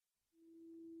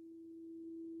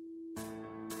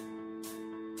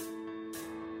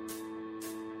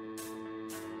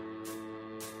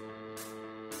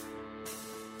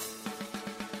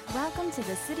Welcome to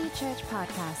the City Church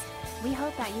Podcast. We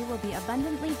hope that you will be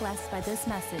abundantly blessed by this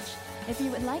message. If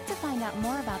you would like to find out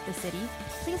more about the city,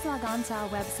 please log on to our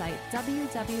website,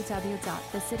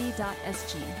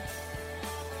 www.thecity.sg.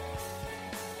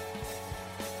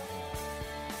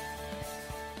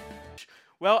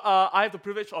 Well, I have the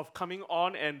privilege of coming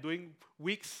on and doing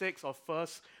week 6 of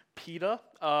First Peter.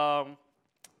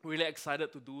 Really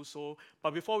excited to do so.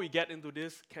 But before we get into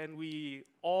this, can we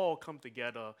all come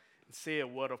together and say a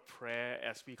word of prayer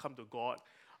as we come to God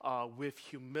with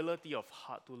humility of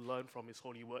heart to learn from His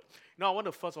holy word? Now, I want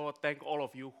to first of all thank all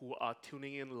of you who are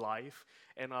tuning in live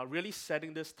and are really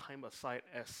setting this time aside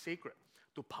as sacred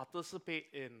to participate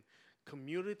in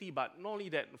community, but not only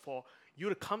that, for you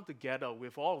to come together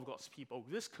with all of God's people,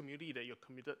 this community that you're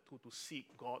committed to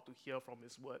seek God, to hear from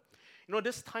His word. You know,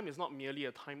 this time is not merely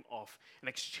a time of an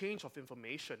exchange of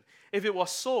information. If it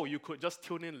was so, you could just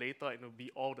tune in later and it would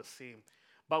be all the same.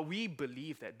 But we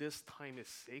believe that this time is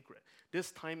sacred.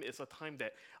 This time is a time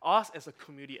that us as a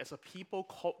community, as a people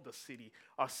called the city,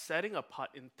 are setting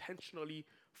apart intentionally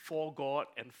for God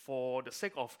and for the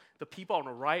sake of the people on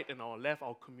the right and our left,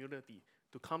 our community,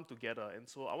 to come together. And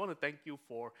so I want to thank you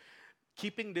for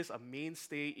keeping this a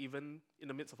mainstay even in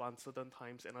the midst of uncertain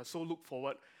times. And I so look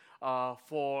forward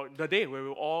for the day where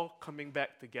we're all coming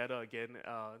back together again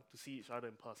to see each other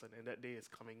in person. And that day is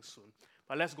coming soon.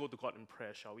 But let's go to God in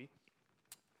prayer, shall we?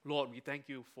 Lord, we thank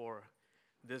you for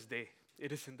this day.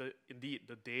 It is indeed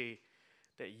the day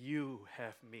that you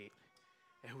have made.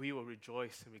 And we will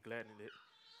rejoice and be glad in it.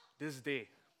 This day,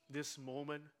 this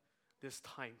moment, this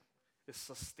time is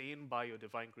sustained by your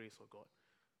divine grace, O God.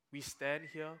 We stand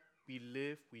here, we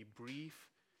live, we breathe.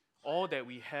 All that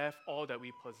we have, all that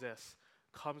we possess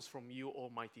comes from you,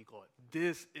 Almighty God.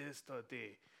 This is the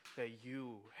day that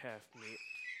you have made.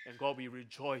 And God, we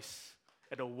rejoice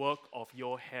at the work of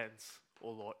your hands, O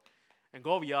Lord. And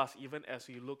God, we ask, even as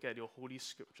we look at your holy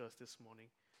scriptures this morning,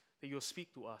 that you'll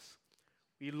speak to us.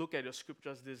 We look at your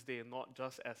scriptures this day not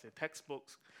just as a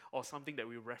textbooks or something that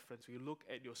we reference. We look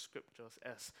at your scriptures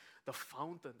as the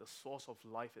fountain, the source of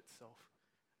life itself.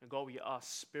 And God, we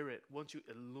ask, Spirit, won't you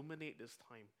illuminate this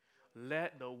time?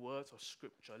 Let the words of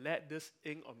Scripture, let this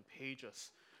ink on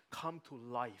pages come to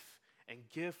life and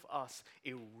give us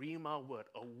a rhema word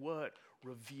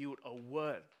revealed, a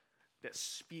word that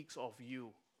speaks of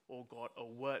you, oh God, a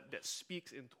word that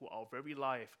speaks into our very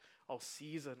life, our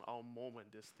season, our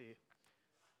moment this day.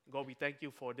 God, we thank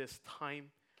you for this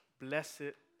time. Bless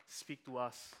it. Speak to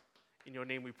us. In your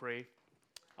name we pray.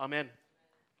 Amen.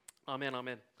 Amen,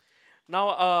 amen.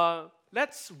 Now,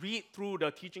 let's read through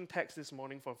the teaching text this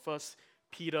morning from 1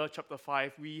 Peter chapter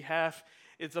 5.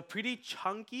 It's a pretty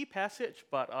chunky passage,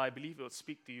 but I believe it will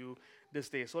speak to you this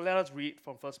day. So let us read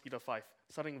from 1 Peter 5,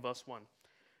 starting in verse 1.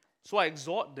 So I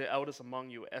exhort the elders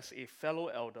among you as a fellow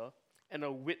elder and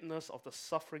a witness of the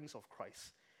sufferings of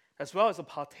Christ, as well as a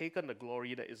partaker in the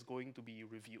glory that is going to be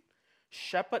revealed.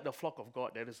 Shepherd the flock of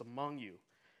God that is among you,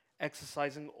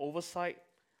 exercising oversight,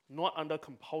 not under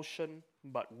compulsion,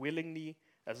 but willingly,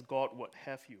 as God would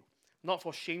have you. Not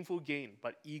for shameful gain,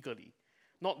 but eagerly.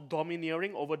 Not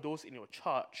domineering over those in your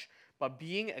charge, but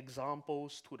being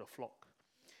examples to the flock.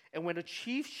 And when the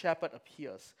chief shepherd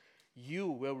appears, you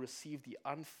will receive the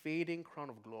unfading crown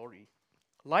of glory.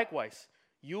 Likewise,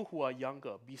 you who are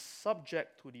younger, be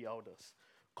subject to the elders.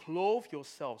 Clothe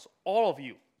yourselves, all of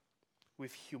you,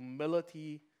 with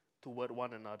humility toward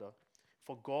one another.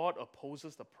 For God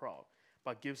opposes the proud,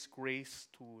 but gives grace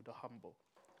to the humble.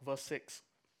 Verse 6,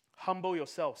 humble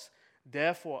yourselves,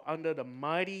 therefore, under the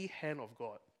mighty hand of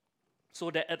God, so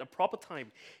that at the proper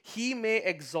time He may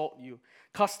exalt you,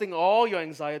 casting all your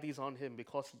anxieties on Him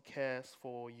because He cares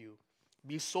for you.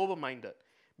 Be sober-minded,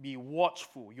 be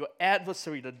watchful. Your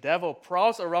adversary, the devil,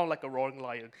 prowls around like a roaring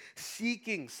lion,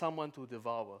 seeking someone to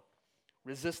devour.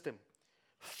 Resist him,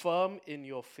 firm in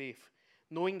your faith,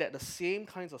 knowing that the same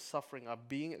kinds of suffering are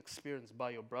being experienced by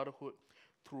your brotherhood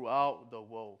throughout the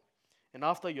world. And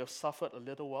after you have suffered a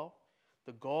little while,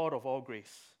 the God of all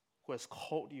grace, who has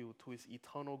called you to His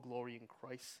eternal glory in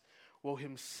Christ, will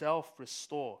Himself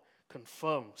restore,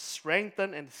 confirm,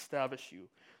 strengthen, and establish you.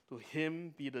 To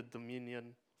Him be the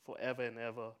dominion forever and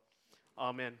ever.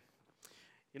 Amen.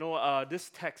 You know, this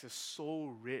text is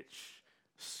so rich,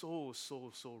 so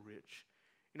rich.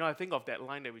 You know, I think of that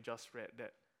line that we just read,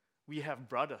 that we have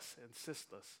brothers and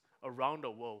sisters around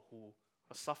the world who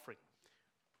are suffering.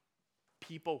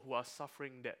 People who are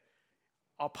suffering that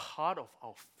are part of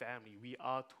our family. We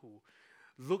are to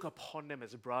look upon them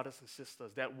as brothers and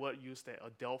sisters. That word used there,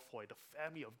 adelphoi, the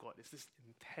family of God, is this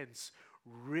intense,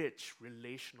 rich,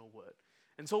 relational word.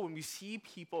 And so when we see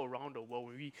people around the world,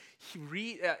 when we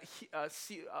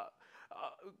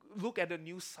look at the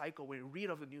news cycle, when we read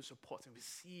of the news reports and we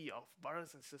see our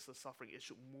brothers and sisters suffering, it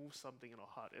should move something in our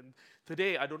heart. And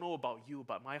today, I don't know about you,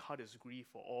 but my heart is grieved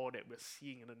for all that we're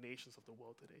seeing in the nations of the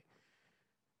world today.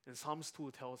 And Psalms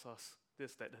 2 tells us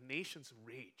this, that the nations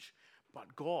rage,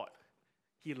 but God,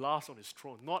 He laughs on His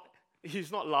throne.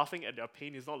 He's not laughing at their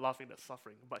pain, He's not laughing at their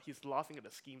suffering, but He's laughing at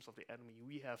the schemes of the enemy.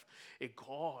 We have a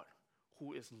God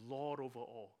who is Lord over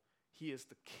all. He is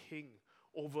the King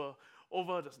over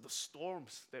the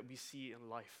storms that we see in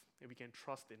life, and we can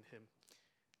trust in Him.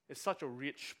 It's such a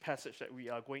rich passage that we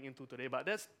are going into today, but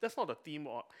that's not the theme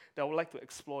that I would like to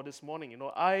explore this morning.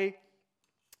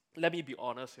 Let me be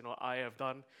honest, I have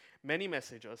done many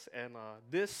messages, and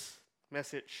this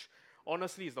message,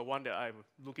 honestly, is the one that I'm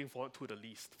looking forward to the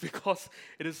least because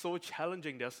it is so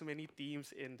challenging. There are so many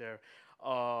themes in there.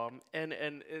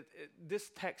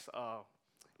 This text,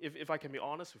 if I can be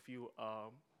honest with you,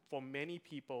 for many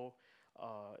people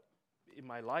in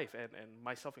my life, and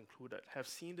myself included, have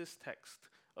seen this text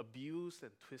abused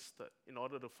and twisted in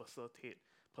order to facilitate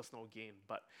personal gain.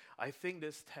 But I think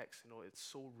this text, it's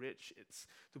so rich. It's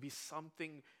to be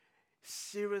something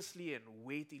seriously and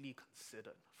weightily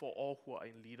considered for all who are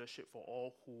in leadership, for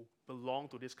all who belong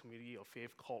to this community of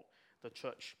faith called the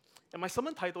church. And my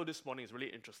sermon title this morning is really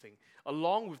interesting.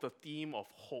 Along with the theme of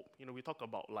hope, we talk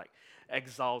about like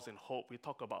exiles and hope. We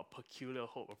talk about peculiar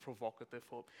hope, a provocative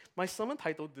hope. My sermon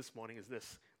title this morning is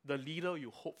this: the leader you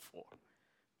hope for.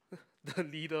 The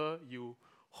leader you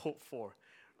hope for.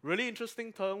 Really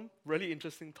interesting term, really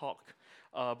interesting talk,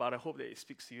 but I hope that it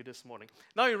speaks to you this morning.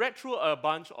 Now, we read through a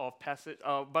bunch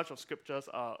of scriptures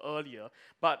earlier,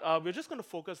 but we're just going to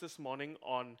focus this morning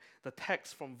on the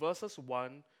text from verses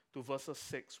 1 to verses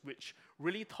 6, which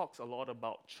really talks a lot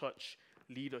about church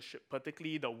leadership,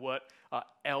 particularly the word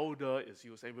elder is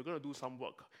used, and we're going to do some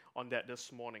work on that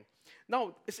this morning.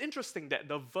 Now, it's interesting that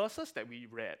the verses that we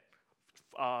read,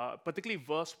 particularly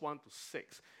verse 1 to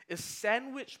 6, is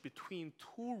sandwiched between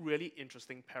two really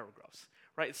interesting paragraphs,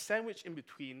 right? It's sandwiched in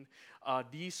between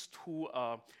these two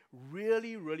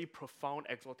really, really profound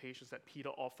exhortations that Peter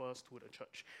offers to the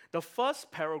church. The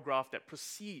first paragraph that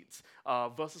precedes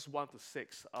verses 1 to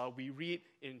 6, we read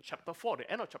in chapter 4, the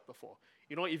end of chapter 4.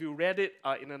 If you read it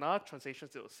in another translation,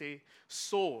 it will say,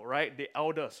 "So," right, the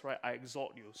elders, right, I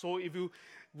exhort you. So if you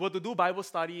were to do Bible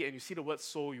study and you see the word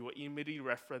 "so," you will immediately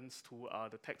reference to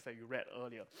the text that you read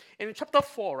earlier. And in chapter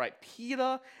 4, right,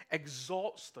 Peter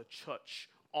exhorts the church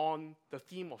on the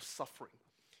theme of suffering.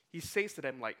 He says to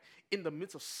them, like, in the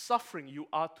midst of suffering, you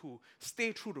are to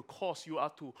stay true to course. You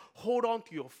are to hold on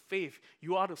to your faith.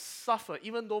 You are to suffer,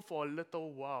 even though for a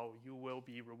little while you will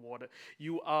be rewarded.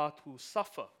 You are to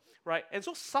suffer, right? And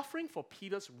so suffering for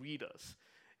Peter's readers,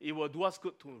 it will do us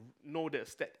good to know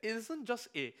this, that it isn't just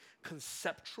a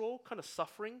conceptual kind of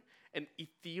suffering, an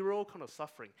ethereal kind of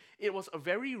suffering. It was a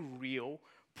very real,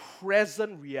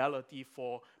 present reality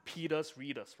for Peter's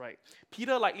readers, right?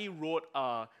 Peter likely wrote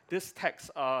this text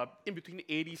in between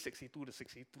AD 62 to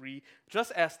 63,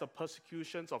 just as the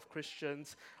persecutions of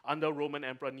Christians under Roman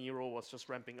Emperor Nero was just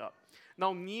ramping up.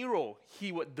 Now, Nero,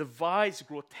 he would devise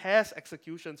grotesque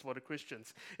executions for the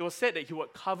Christians. It was said that he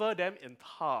would cover them in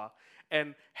tar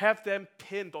and have them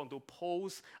pinned onto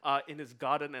poles in his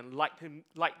garden and light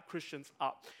Christians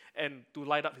up and to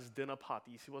light up his dinner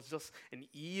parties. He was just an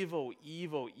evil,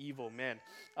 evil, evil man.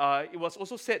 It was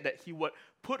also said that he would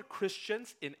put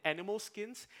Christians in animal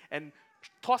skins and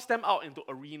toss them out into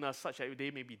arenas such that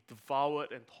they may be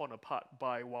devoured and torn apart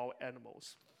by wild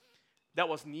animals. That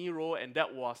was Nero, and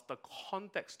that was the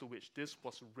context to which this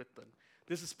was written.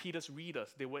 This is Peter's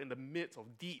readers. They were in the midst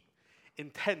of deep,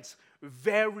 intense,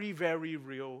 very, very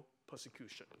real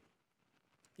persecution.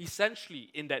 Essentially,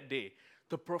 in that day,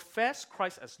 to profess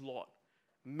Christ as Lord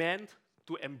meant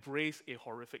to embrace a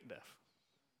horrific death.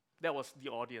 That was the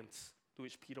audience to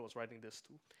which Peter was writing this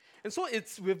to. And so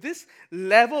it's with this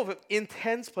level of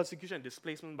intense persecution and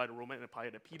displacement by the Roman Empire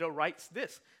that Peter writes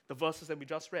this, the verses that we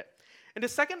just read. And the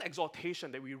second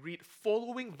exhortation that we read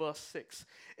following verse 6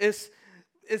 is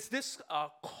this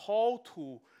call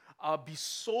to be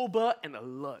sober and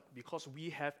alert because we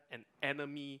have an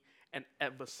enemy, an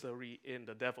adversary in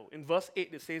the devil. In verse 8,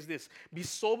 it says this: "Be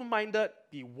sober-minded,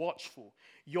 be watchful.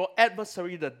 Your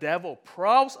adversary, the devil,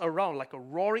 prowls around like a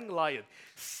roaring lion,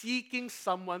 seeking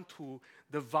someone to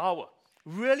devour."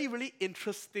 Really, really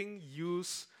interesting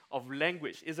use of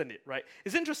language, isn't it, right?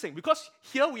 It's interesting because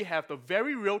here we have the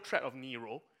very real threat of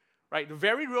Nero, right? The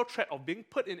very real threat of being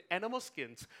put in animal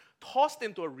skins, tossed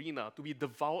into an arena to be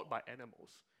devoured by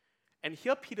animals. And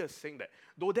here Peter is saying that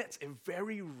though that's a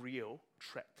very real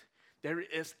threat, there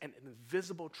is an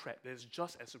invisible threat that is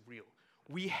just as real.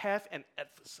 We have an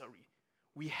adversary.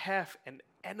 We have an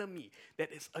enemy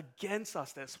that is against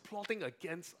us, that is plotting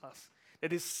against us,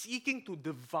 that is seeking to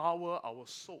devour our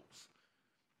souls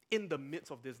in the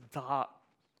midst of this dark,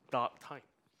 dark time.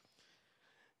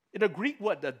 In the Greek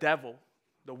word, the devil,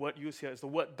 the word used here is the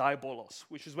word diabolos,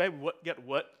 which is where we get the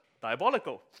word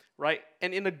diabolical, right?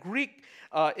 And in the Greek,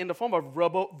 in the form of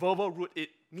verbal root, it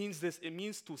means this. It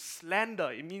means to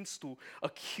slander. It means to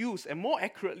accuse. And more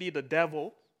accurately, the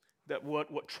devil, that word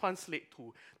would translate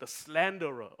to the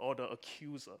slanderer or the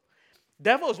accuser.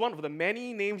 Devil is one of the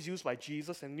many names used by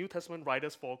Jesus and New Testament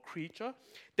writers for a creature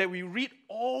that we read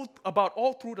all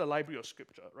through the library of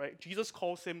Scripture, right? Jesus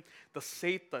calls him the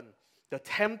Satan, the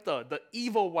tempter, the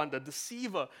evil one, the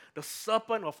deceiver, the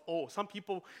serpent of old. Some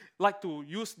people like to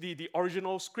use the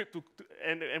original script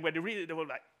and when they read it, they were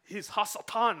like, he's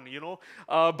Hasatan,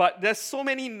 But there's so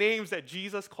many names that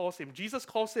Jesus calls him. Jesus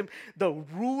calls him the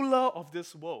ruler of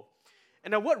this world.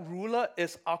 And the word ruler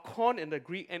is archon in the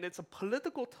Greek, and it's a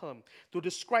political term to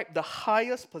describe the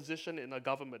highest position in a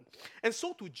government. And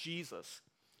so to Jesus,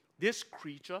 this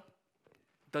creature,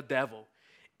 the devil,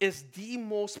 is the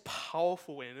most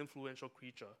powerful and influential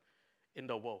creature in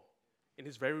the world. It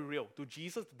is very real. To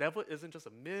Jesus, the devil isn't just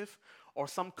a myth or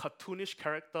some cartoonish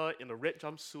character in a red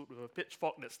jumpsuit with a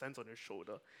pitchfork that stands on his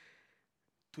shoulder.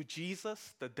 To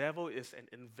Jesus, the devil is an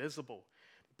invisible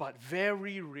but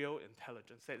very real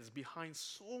intelligence that is behind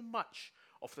so much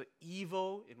of the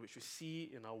evil in which we see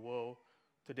in our world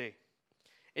today.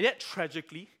 And yet,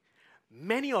 tragically,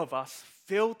 many of us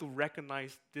fail to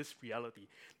recognize this reality,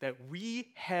 that we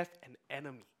have an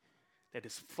enemy that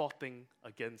is plotting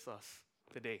against us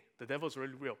today. The devil is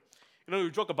really real. We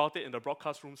joke about it in the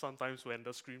broadcast room sometimes when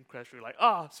the screen crashes. We're like,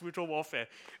 spiritual warfare.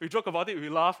 We joke about it, we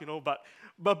laugh,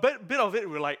 but bit of it,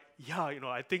 we're like,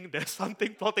 I think there's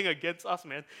something plotting against us,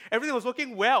 man. Everything was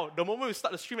working well. The moment we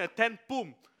start the stream at 10,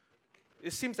 boom.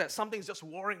 It seems that something's just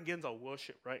warring against our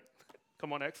worship, right?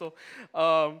 Come on, Axel.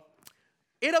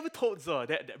 A.W. Tozer,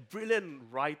 that brilliant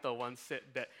writer, once said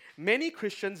that many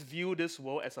Christians view this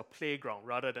world as a playground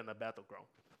rather than a battleground.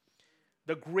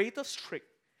 The greatest trick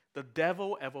the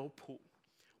devil ever pulled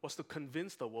was to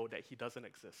convince the world that he doesn't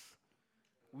exist.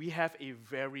 We have a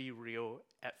very real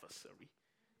adversary.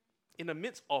 In the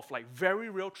midst of very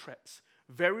real threats,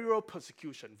 very real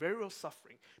persecution, very real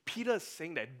suffering, Peter is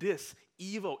saying that this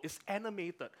evil is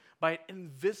animated by an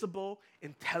invisible,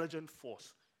 intelligent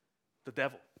force, the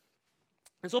devil.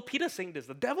 And so Peter's saying this,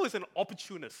 the devil is an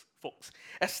opportunist, folks.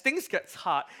 As things get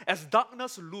hard, as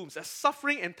darkness looms, as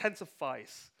suffering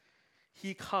intensifies,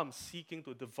 he comes seeking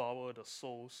to devour the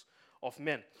souls of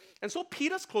men. And so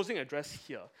Peter's closing address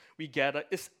here, we gather,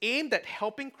 is aimed at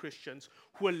helping Christians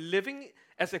who are living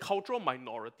as a cultural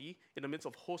minority in the midst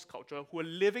of host culture, who are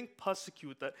living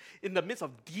persecuted in the midst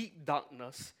of deep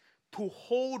darkness, to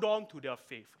hold on to their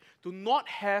faith, to not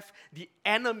have the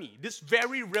enemy, this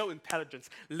very real intelligence,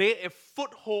 lay a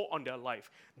foothold on their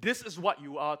life. This is what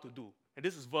you are to do. And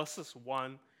this is verses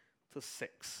 1 to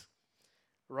 6.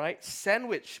 Right?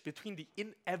 Sandwiched between the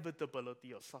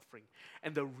inevitability of suffering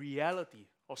and the reality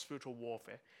of spiritual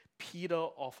warfare, Peter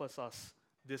offers us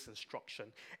this instruction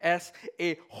as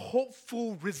a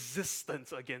hopeful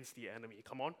resistance against the enemy.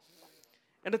 Come on.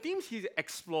 And the themes he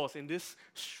explores in this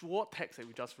short text that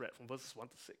we just read from verses 1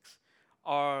 to 6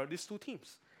 are these two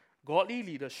themes: godly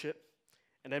leadership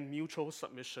and then mutual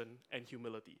submission and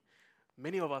humility.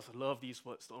 Many of us love these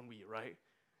words, don't we, right?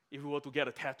 If we were to get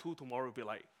a tattoo tomorrow, we'd be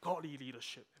like, godly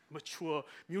leadership, mature,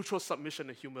 mutual submission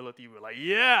and humility. We're like,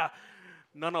 yeah!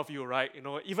 None of you, right?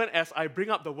 Even as I bring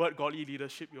up the word godly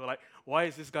leadership, you're like, why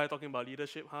is this guy talking about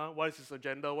leadership, huh? What is his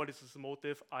agenda? What is his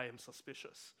motive? I am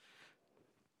suspicious.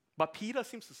 But Peter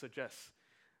seems to suggest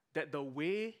that the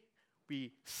way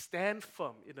we stand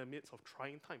firm in the midst of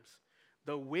trying times,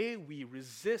 the way we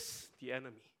resist the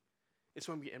enemy, is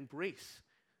when we embrace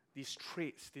these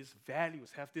traits, these values,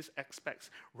 have these aspects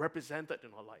represented in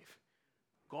our life.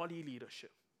 Godly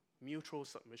leadership, mutual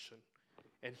submission,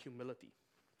 and humility.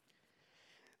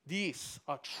 These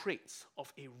are traits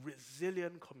of a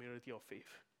resilient community of faith.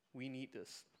 We need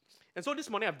this. And so this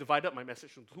morning I've divided my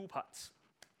message into two parts.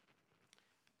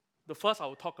 The first, I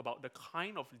will talk about the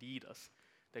kind of leaders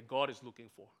that God is looking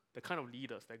for, the kind of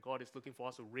leaders that God is looking for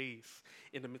us to raise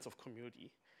in the midst of community.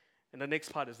 And the next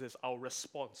part is this, our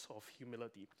response of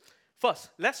humility. First,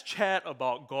 let's chat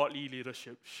about godly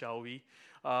leadership, shall we?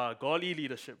 Godly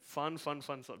leadership, fun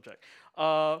subject.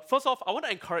 First off, I want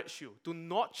to encourage you to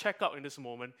not check out in this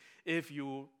moment if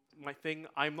you might think,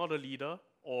 I'm not a leader,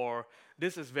 or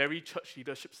this is very church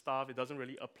leadership stuff, it doesn't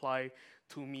really apply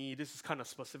to me, this is kind of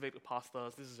specific to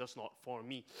pastors, this is just not for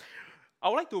me. I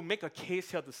would like to make a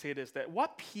case here to say this, that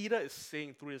what Peter is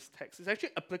saying through this text is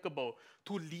actually applicable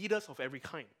to leaders of every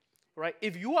kind, right?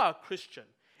 If you are a Christian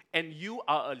and you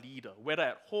are a leader, whether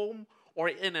at home or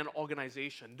in an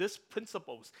organization, these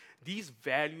principles, these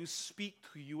values speak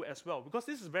to you as well, because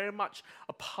this is very much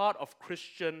a part of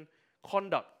Christian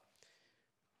conduct.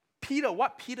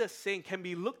 What Peter is saying can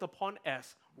be looked upon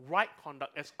as right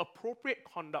conduct, as appropriate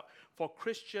conduct for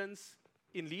Christians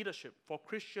in leadership, for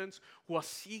Christians who are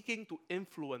seeking to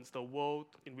influence the world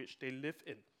in which they live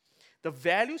in. The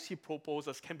values he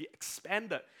proposes can be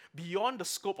expanded beyond the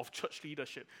scope of church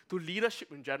leadership to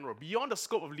leadership in general, beyond the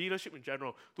scope of leadership in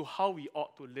general to how we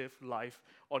ought to live life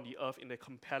on the earth in a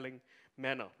compelling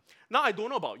manner. Now, I don't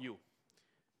know about you.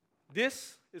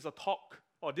 This is a talk,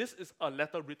 or this is a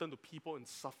letter written to people in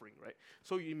suffering, right?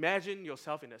 So you imagine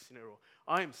yourself in that scenario.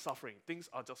 I am suffering. Things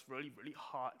are just really, really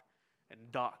hard and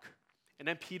dark. And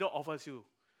then Peter offers you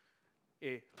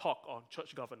a talk on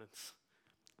church governance.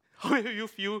 How many of you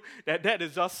feel that that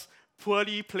is just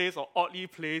poorly placed or oddly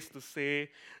placed to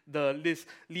say the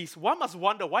least? One must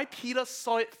wonder why Peter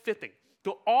saw it fitting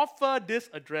to offer this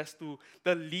address to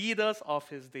the leaders of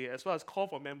his day, as well as call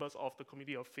for members of the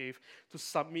community of faith to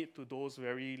submit to those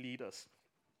very leaders.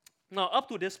 Now, up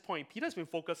to this point, Peter has been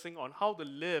focusing on how to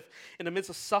live in the midst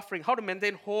of suffering, how to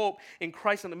maintain hope in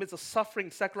Christ in the midst of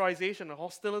suffering, secularization, and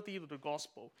hostility to the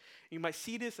gospel. You might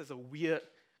see this as a weird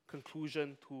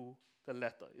conclusion to the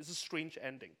letter. It's a strange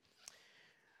ending.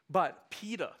 But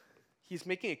Peter, he's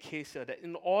making a case here that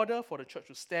in order for the church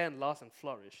to stand, last, and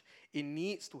flourish, it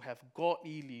needs to have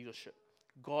godly leadership.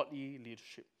 Godly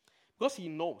leadership. Because he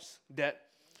knows that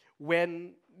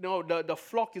when the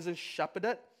flock isn't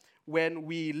shepherded, when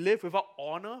we live without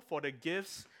honor for the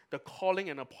gifts, the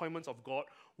calling and appointments of God,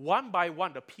 one by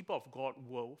one, the people of God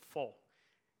will fall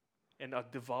and are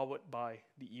devoured by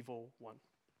the evil one.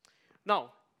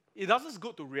 Now, it does us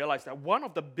good to realize that one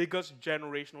of the biggest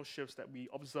generational shifts that we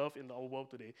observe in our world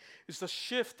today is the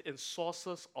shift in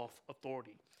sources of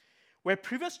authority. Where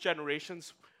previous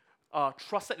generations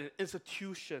trusted in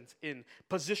institutions, in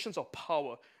positions of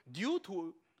power, due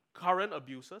to current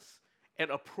abuses and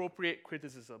appropriate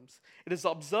criticisms, it is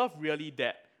observed really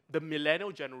that the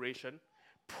millennial generation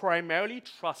primarily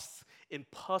trusts in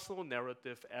personal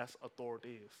narrative as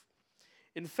authoritative.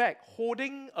 In fact,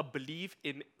 holding a belief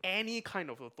in any kind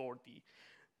of authority,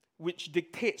 which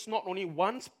dictates not only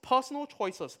one's personal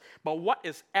choices, but what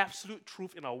is absolute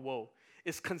truth in our world,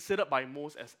 is considered by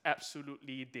most as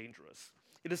absolutely dangerous.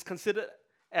 It is considered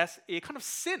as a kind of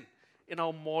sin in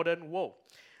our modern world.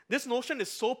 This notion is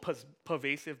so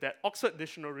pervasive that Oxford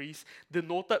Dictionaries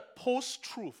denoted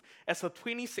post-truth as a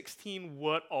 2016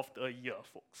 word of the year,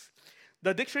 folks.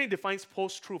 The dictionary defines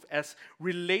post-truth as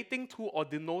relating to or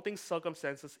denoting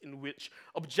circumstances in which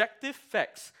objective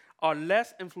facts are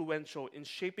less influential in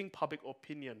shaping public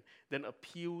opinion than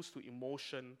appeals to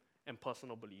emotion and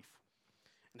personal belief.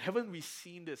 And haven't we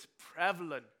seen this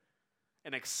prevalent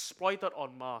and exploited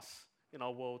en masse in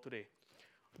our world today?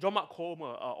 John Mark Comer,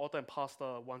 author and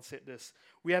pastor, once said this: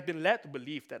 "We have been led to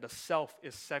believe that the self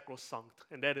is sacrosanct,"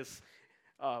 and that is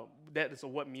a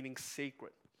word meaning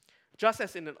sacred. Just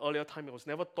as in an earlier time it was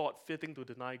never thought fitting to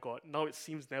deny God, now it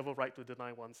seems never right to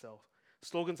deny oneself.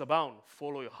 Slogans abound: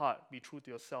 follow your heart, be true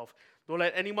to yourself, don't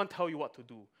let anyone tell you what to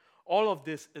do. All of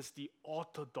this is the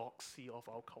orthodoxy of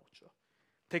our culture.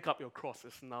 Take up your cross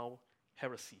is now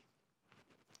heresy.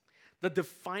 The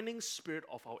defining spirit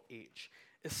of our age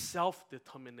is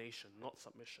self-determination, not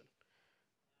submission.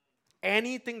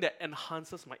 Anything that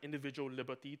enhances my individual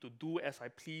liberty to do as I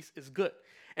please is good.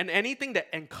 And anything that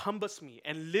encumbers me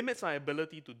and limits my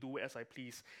ability to do as I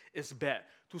please is bad.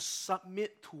 To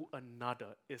submit to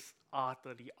another is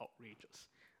utterly outrageous.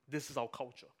 This is our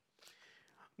culture.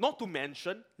 Not to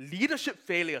mention, leadership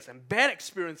failures and bad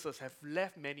experiences have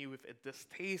left many with a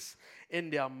distaste in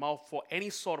their mouth for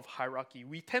any sort of hierarchy.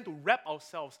 We tend to wrap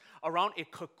ourselves around a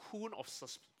cocoon of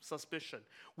suspicion.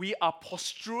 We are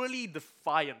posturally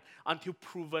defiant until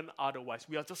proven otherwise.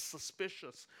 We are just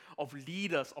suspicious of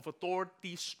leaders, of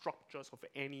authority structures of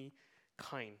any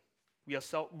kind. We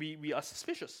are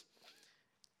suspicious.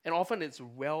 And often it's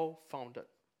well-founded.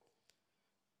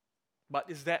 But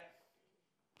is that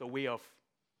the way of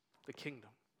the kingdom?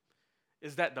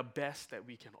 Is that the best that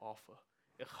we can offer?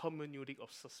 A hermeneutic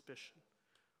of suspicion?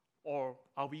 Or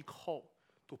are we called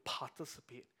to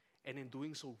participate and in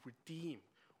doing so redeem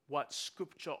what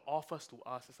Scripture offers to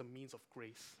us as a means of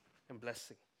grace and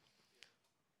blessing?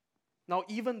 Now,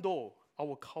 even though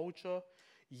our culture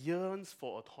yearns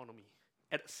for autonomy,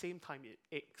 at the same time it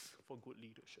aches for good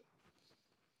leadership.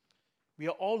 We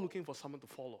are all looking for someone to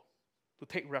follow, to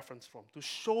take reference from, to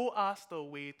show us the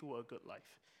way to a good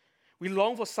life. We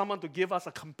long for someone to give us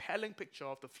a compelling picture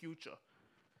of the future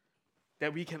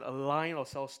that we can align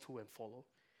ourselves to and follow.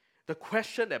 The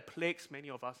question that plagues many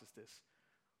of us is this: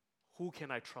 who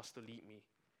can I trust to lead me?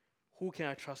 Who can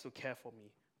I trust to care for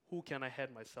me? Who can I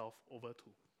hand myself over to?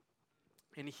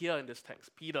 And here in this text,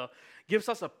 Peter gives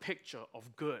us a picture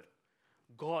of good,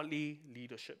 godly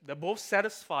leadership that both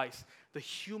satisfies the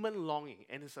human longing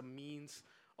and is a means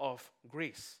of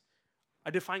grace. I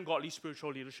define godly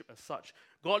spiritual leadership as such.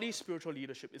 Godly spiritual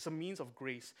leadership is a means of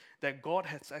grace that God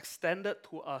has extended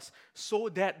to us so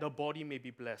that the body may be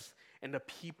blessed and the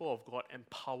people of God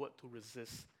empowered to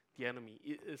resist the enemy.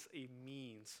 It is a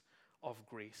means of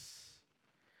grace.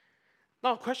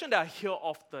 Now, a question that I hear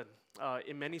often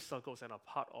in many circles and are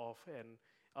part of,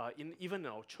 and even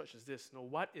in our church, is this: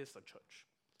 what is the church?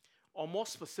 Or more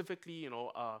specifically,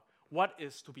 what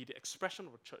is to be the expression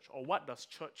of a church, or what does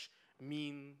church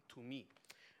mean to me?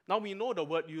 Now, we know the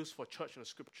word used for church in the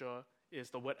scripture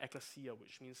is the word ecclesia,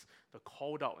 which means the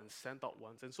called out and sent out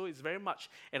ones. And so it's very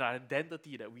much an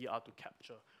identity that we are to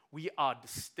capture. We are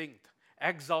distinct,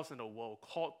 exiles in the world,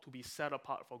 called to be set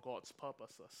apart for God's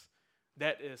purposes.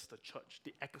 That is the church,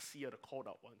 the ecclesia, the called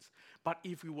out ones. But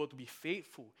if we were to be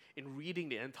faithful in reading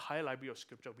the entire library of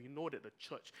scripture, we know that the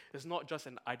church is not just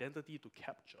an identity to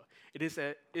capture. It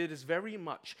is very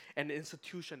much an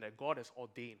institution that God has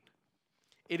ordained.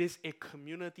 It is a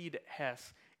community that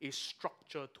has a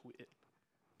structure to it.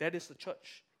 That is the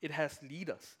church. It has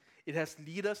leaders. It has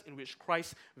leaders in which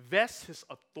Christ vests his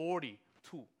authority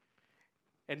to.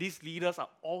 And these leaders are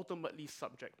ultimately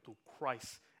subject to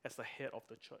Christ as the head of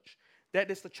the church. That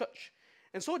is the church.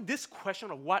 And so this question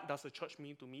of what does the church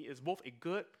mean to me is both a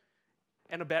good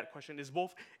and a bad question. It's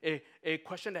both a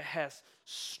question that has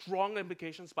strong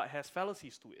implications but has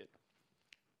fallacies to it.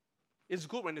 It's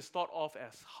good when it's thought of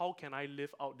as, how can I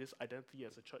live out this identity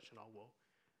as a church in our world?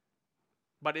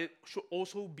 But it should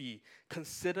also be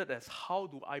considered as, how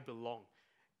do I belong?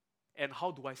 And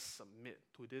how do I submit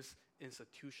to this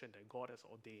institution that God has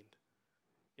ordained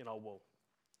in our world?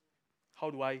 How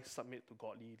do I submit to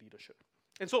godly leadership?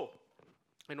 And so,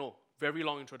 I know, very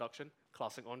long introduction,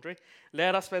 classic Andre.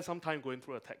 Let us spend some time going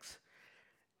through the text.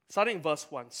 Starting in verse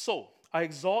 1. So, I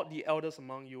exhort the elders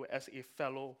among you as a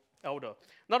fellow elder.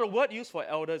 Now, the word used for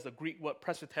elder is the Greek word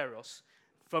presbyteros.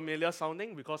 Familiar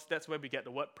sounding because that's where we get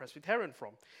the word Presbyterian from.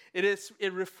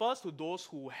 It refers to those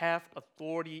who have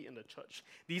authority in the church.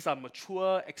 These are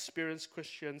mature, experienced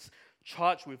Christians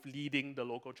charged with leading the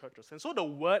local churches. And so the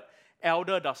word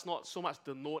elder does not so much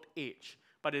denote age,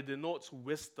 but it denotes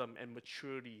wisdom and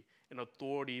maturity and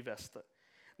authority vested.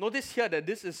 Notice here that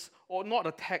this is not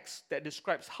a text that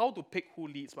describes how to pick who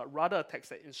leads, but rather a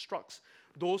text that instructs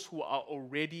those who are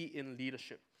already in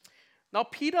leadership. Now,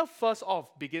 Peter first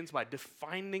off begins by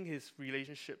defining his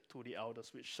relationship to the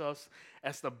elders, which serves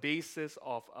as the basis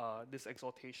of this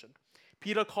exhortation.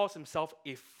 Peter calls himself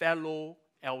a fellow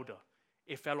elder.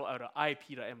 A fellow elder. I,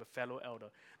 Peter, am a fellow elder.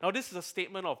 Now, this is a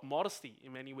statement of modesty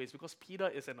in many ways because Peter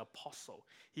is an apostle.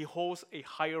 He holds a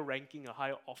higher ranking, a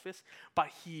higher office, but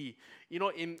he,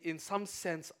 in some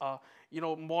sense,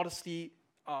 modesty,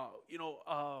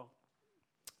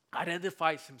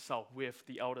 identifies himself with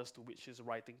the elders to which he's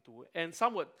writing to. And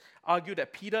some would argue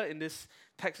that Peter in this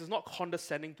text is not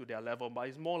condescending to their level, but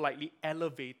is more likely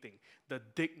elevating the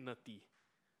dignity,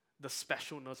 the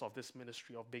specialness of this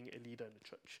ministry of being a leader in the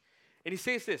church. And he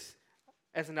says this: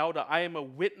 as an elder, I am a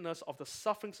witness of the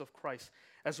sufferings of Christ,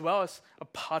 as well as a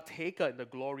partaker in the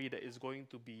glory that is going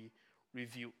to be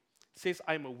revealed. He says,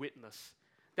 I am a witness.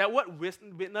 That word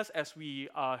witness, as we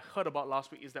heard about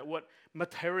last week, is that word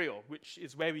material, which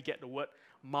is where we get the word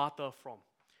martyr from.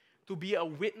 To be a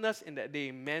witness in that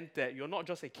day meant that you're not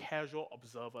just a casual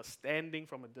observer standing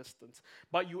from a distance,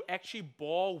 but you actually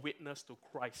bore witness to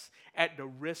Christ at the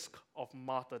risk of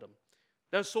martyrdom.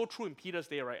 That's so true in Peter's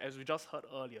day, right? As we just heard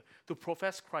earlier. To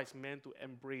profess Christ meant to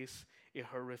embrace a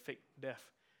horrific death.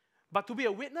 But to be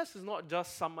a witness is not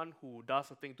just someone who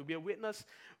does a thing. To be a witness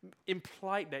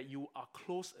implied that you are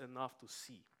close enough to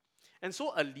see. And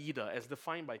so a leader, as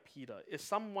defined by Peter, is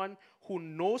someone who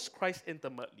knows Christ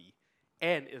intimately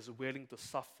and is willing to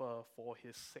suffer for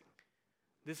his sake.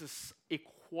 This is a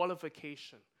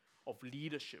qualification of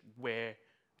leadership where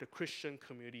the Christian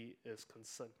community is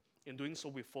concerned. In doing so,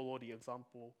 we follow the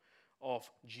example of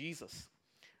Jesus.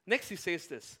 Next, he says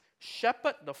this: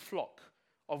 shepherd the flock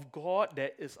of God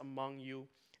that is among you,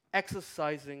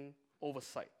 exercising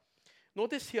oversight.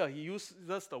 Notice here, he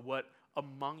uses the word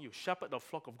among you. Shepherd the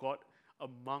flock of God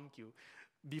among you.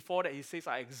 Before that, he says,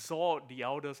 I exhort the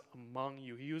elders among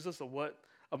you. He uses the word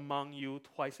among you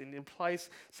twice. It implies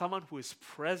someone who is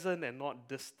present and not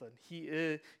distant.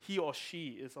 He or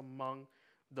she is among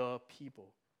the people.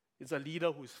 It's a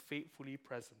leader who is faithfully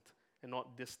present and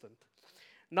not distant.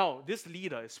 Now, this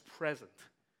leader is present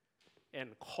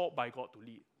and called by God to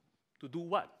lead. To do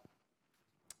what?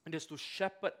 It is to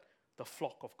shepherd the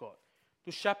flock of God.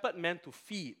 To shepherd meant to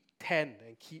feed, tend,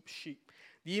 and keep sheep.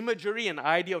 The imagery and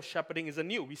idea of shepherding isn't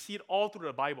new. We see it all through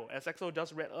the Bible. As Axel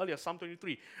just read earlier, Psalm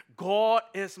 23, God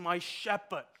is my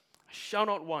shepherd, I shall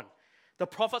not want. The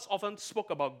prophets often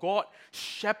spoke about God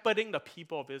shepherding the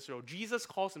people of Israel. Jesus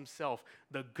calls himself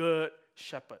the good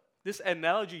shepherd. This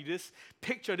analogy, this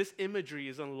picture, this imagery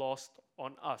isn't lost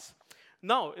on us.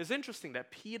 Now, it's interesting that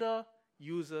Peter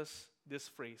uses this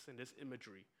phrase and this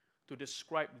imagery to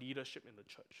describe leadership in the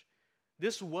church.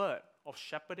 This word of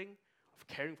shepherding, of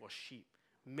caring for sheep,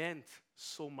 meant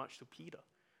so much to Peter.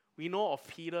 We know of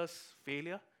Peter's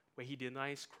failure where he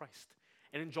denies Christ.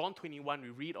 And in John 21, we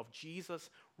read of Jesus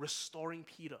restoring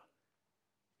Peter.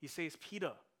 He says,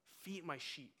 Peter, feed my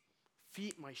sheep,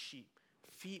 feed my sheep,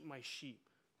 feed my sheep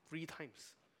 3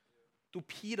 times. To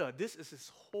Peter, this is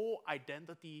his whole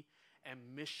identity and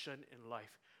mission in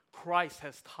life. Christ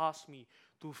has tasked me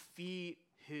to feed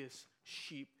his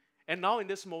sheep. And now in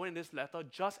this moment, in this letter,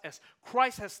 just as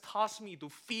Christ has tasked me to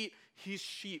feed his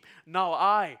sheep, now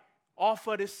I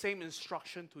offer this same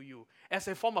instruction to you as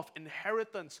a form of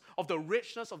inheritance of the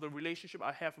richness of the relationship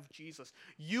I have with Jesus.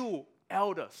 You,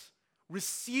 elders,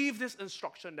 receive this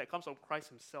instruction that comes from Christ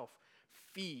himself.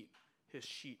 Feed his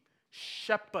sheep.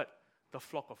 Shepherd the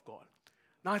flock of God.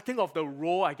 Now I think of the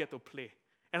role I get to play.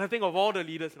 And I think of all the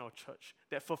leaders in our church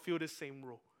that fulfill this same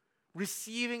role.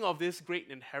 Receiving of this great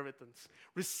inheritance.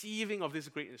 Receiving of this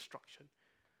great instruction.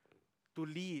 To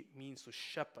lead means to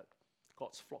shepherd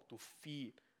God's flock, to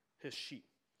feed his sheep.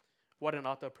 What an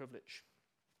utter privilege.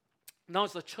 Now,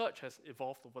 as the church has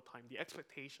evolved over time, the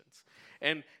expectations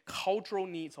and cultural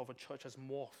needs of a church has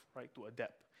morphed, right, to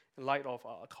adapt in light of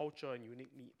our culture and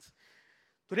unique needs.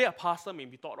 Today, a pastor may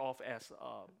be thought of as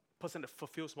a person that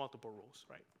fulfills multiple roles,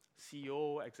 right?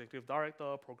 CEO, executive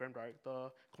director, program director,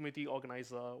 community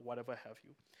organizer, whatever have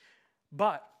you.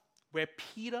 But where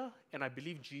Peter and I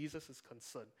believe Jesus is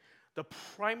concerned, the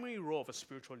primary role of a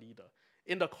spiritual leader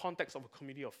in the context of a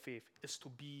community of faith is to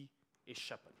be a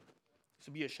shepherd.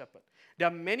 To be a shepherd. There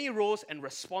are many roles and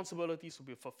responsibilities to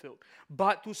be fulfilled,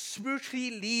 but to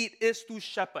spiritually lead is to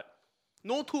shepherd.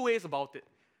 No 2 ways about it.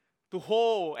 To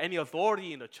hold any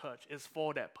authority in the church is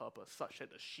for that purpose, such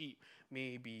that the sheep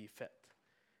may be fed.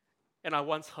 And I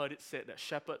once heard it said that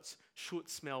shepherds should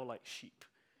smell like sheep.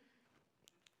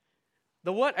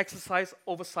 The word exercise,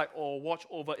 oversight, or watch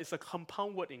over is a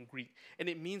compound word in Greek, and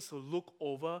it means to look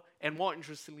over, and more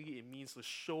interestingly, it means to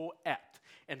show apt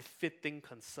and fitting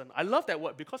concern. I love that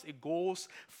word because it goes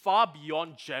far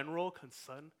beyond general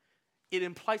concern. It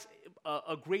implies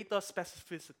a greater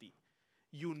specificity.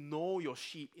 You know your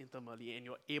sheep intimately, and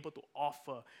you're able to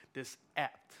offer this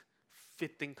apt,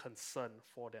 fitting concern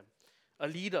for them. A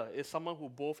leader is someone who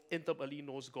both intimately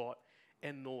knows God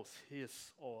and knows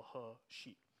his or her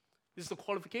sheep. This is the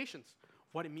qualifications,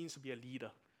 what it means to be a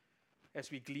leader,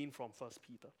 as we glean from 1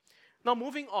 Peter. Now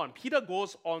moving on, Peter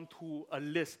goes on to a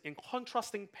list in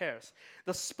contrasting pairs,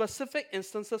 the specific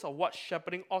instances of what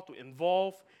shepherding ought to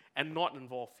involve and not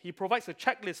involve. He provides a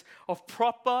checklist of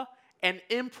proper and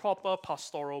improper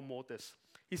pastoral motives.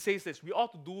 He says this, we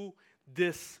ought to do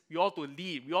this, we ought to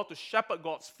lead, we ought to shepherd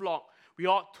God's flock, we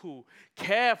ought to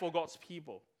care for God's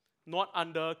people, not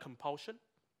under compulsion,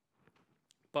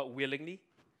 but willingly,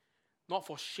 not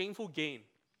for shameful gain,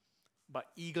 but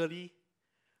eagerly,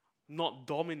 not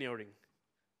domineering,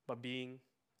 but being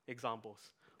examples.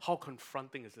 How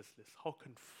confronting is this list? How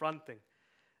confronting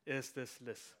is this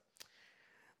list?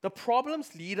 The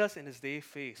problems leaders in his day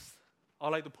faced, I'd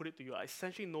like to put it to you, are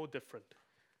essentially no different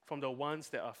from the ones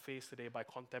that are faced today by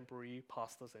contemporary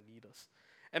pastors and leaders.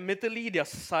 Admittedly, their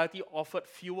society offered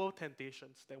fewer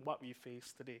temptations than what we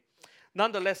face today.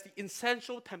 Nonetheless, the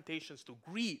essential temptations to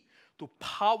greed, to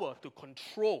power, to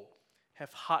control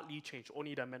have hardly changed,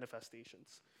 only their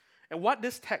manifestations. And what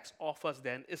this text offers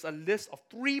then is a list of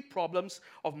 3 problems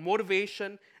of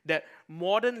motivation that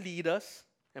modern leaders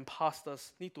and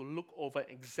pastors need to look over,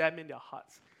 examine their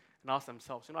hearts, and ask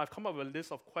themselves. I've come up with a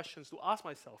list of questions to ask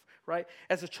myself, right?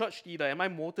 As a church leader, am I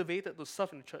motivated to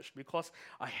serve in the church because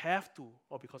I have to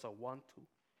or because I want to?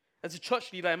 As a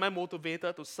church leader, am I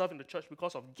motivated to serve in the church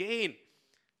because of gain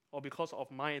or because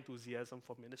of my enthusiasm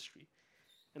for ministry?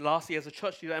 And lastly, as a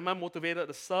church leader, am I motivated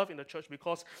to serve in the church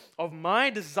because of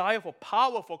my desire for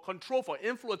power, for control, for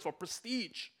influence, for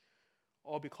prestige,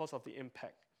 or because of the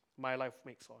impact my life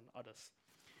makes on others?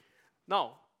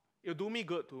 Now, it'll do me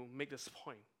good to make this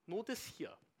point. Notice here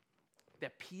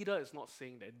that Peter is not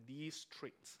saying that these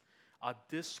traits are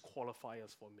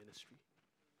disqualifiers for ministry.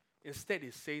 Instead,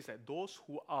 it says that those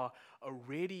who are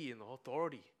already in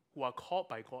authority, who are called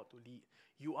by God to lead,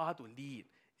 you are to lead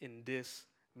in this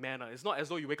manner. It's not as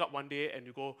though you wake up one day and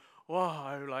you go, wow,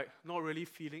 I'm like not really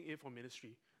feeling it for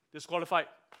ministry. Disqualified,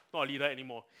 not a leader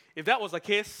anymore. If that was the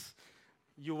case,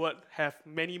 you would have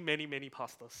many, many, many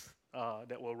pastors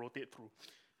that will rotate through.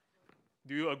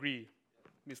 Do you agree,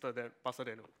 Pastor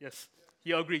Daniel? Yes,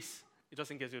 he agrees.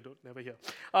 Just in case you don't never hear.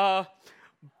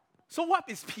 So what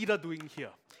is Peter doing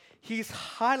here? He's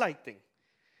highlighting,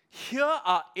 here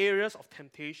are areas of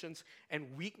temptations and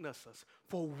weaknesses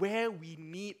for where we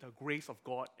need the grace of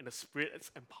God and the Spirit's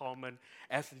empowerment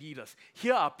as leaders.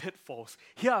 Here are pitfalls.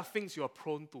 Here are things you are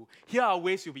prone to. Here are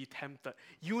ways you'll be tempted.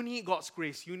 You need God's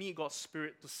grace. You need God's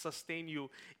Spirit to sustain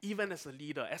you, even as a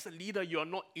leader. As a leader, you are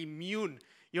not immune.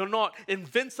 You're not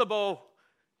invincible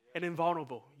and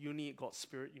invulnerable. You need God's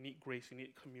Spirit. You need grace. You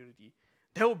need community.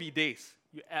 There will be days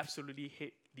you absolutely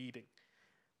hate leading.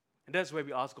 And that's where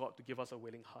we ask God to give us a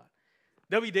willing heart.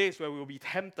 There will be days where we will be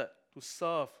tempted to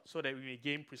serve so that we may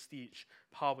gain prestige,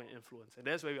 power, and influence. And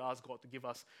that's where we ask God to give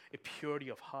us a purity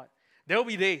of heart. There will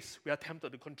be days we are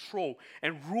tempted to control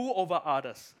and rule over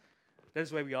others.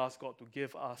 That's where we ask God to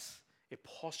give us a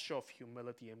posture of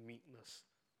humility and meekness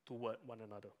toward one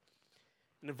another.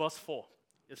 In verse 4,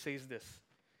 it says this,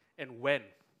 and when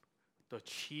the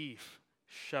chief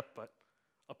shepherd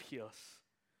appears,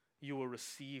 you will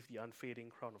receive the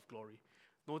unfading crown of glory.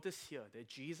 Notice here that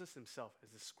Jesus himself is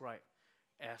described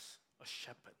as a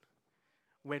shepherd.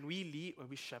 When we lead, when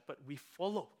we shepherd, we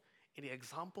follow in the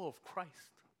example of Christ.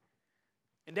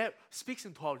 And that speaks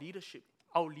into our leadership.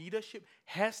 Our leadership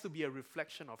has to be a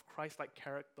reflection of Christ-like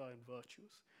character and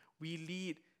virtues. We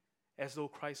lead as though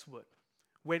Christ would.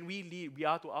 When we lead, we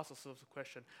are to ask ourselves the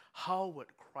question, how would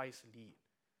Christ lead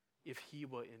if he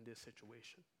were in this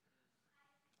situation?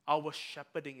 Our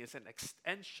shepherding is an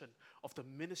extension of the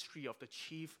ministry of the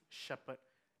chief shepherd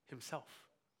himself.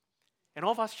 And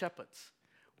all of us shepherds,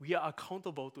 we are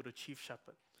accountable to the chief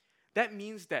shepherd. That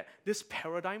means that this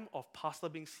paradigm of pastor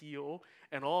being CEO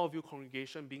and all of you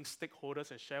congregation being stakeholders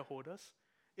and shareholders,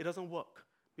 it doesn't work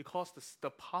because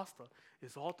the pastor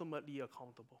is ultimately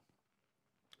accountable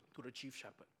to the chief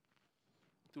shepherd.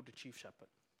 To the chief shepherd.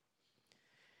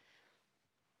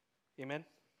 Amen?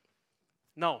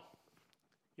 Now,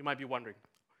 you might be wondering,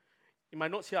 in my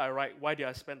notes here I write, why did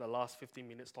I spend the last 15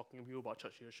 minutes talking to you about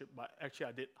church leadership? But actually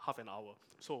I did half an hour.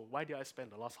 So why did I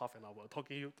spend the last half an hour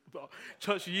talking to you about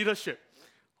church leadership?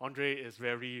 Andre is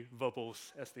very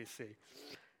verbose, as they say.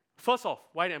 First off,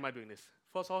 why am I doing this?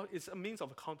 First off, it's a means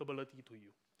of accountability to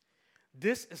you.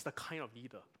 This is the kind of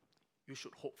leader you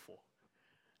should hope for.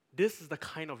 This is the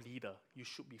kind of leader you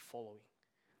should be following.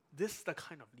 This is the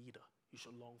kind of leader you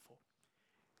should long for.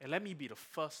 And let me be the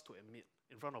first to admit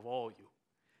in front of all of you,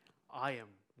 I am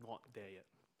not there yet.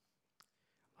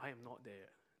 I am not there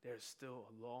yet. There is still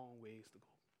a long ways to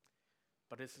go.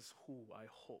 But this is who I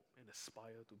hope and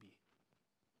aspire to be.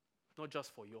 Not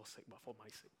just for your sake, but for my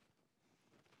sake.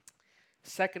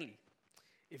 Secondly,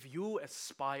 if you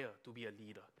aspire to be a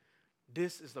leader,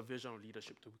 this is the vision of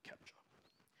leadership to capture.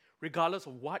 Regardless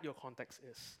of what your context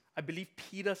is, I believe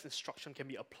Peter's instruction can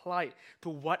be applied to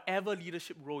whatever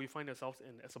leadership role you find yourselves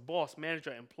in. As a boss,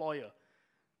 manager, employer,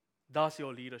 does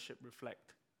your leadership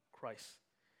reflect Christ?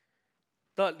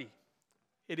 Thirdly,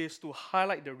 it is to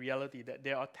highlight the reality that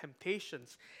there are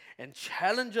temptations and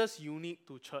challenges unique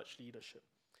to church leadership.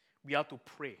 We are to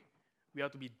pray. We are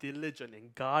to be diligent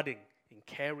in guarding, in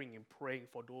caring, in praying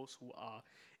for those who are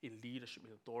in leadership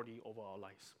and authority over our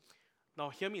lives. Now,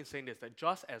 hear me in saying this, that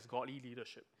just as godly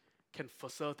leadership can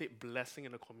facilitate blessing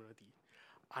in the community,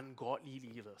 ungodly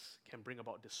leaders can bring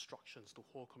about destructions to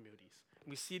whole communities.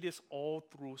 We see this all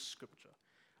through Scripture.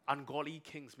 Ungodly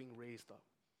kings being raised up,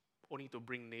 only to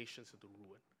bring nations into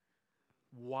ruin.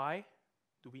 Why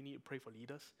do we need to pray for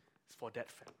leaders? It's for that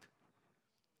fact.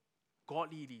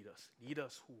 Godly leaders,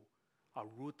 leaders who are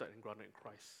rooted and grounded in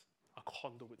Christ, are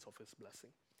conduits of His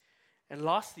blessing. And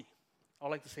lastly, I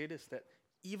would like to say this, that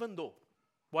even though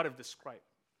what I've described,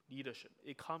 leadership,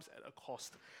 it comes at a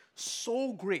cost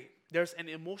so great. There's an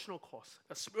emotional cost,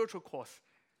 a spiritual cost,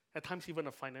 at times even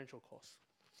a financial cost.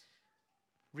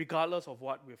 Regardless of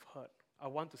what we've heard, I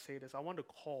want to say this. I want to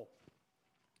call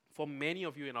for many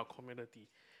of you in our community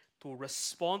to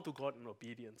respond to God in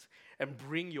obedience and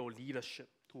bring your leadership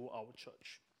to our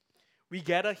church. We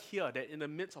gather here that in the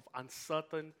midst of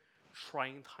uncertain,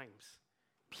 trying times,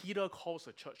 Peter calls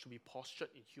the church to be postured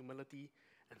in humility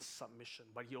and submission,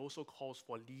 but he also calls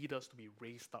for leaders to be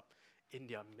raised up in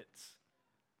their midst.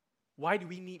 Why do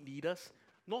we need leaders?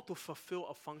 Not to fulfill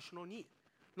a functional need,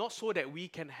 not so that we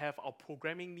can have our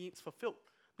programming needs fulfilled,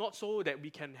 not so that we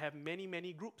can have many,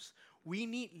 many groups. We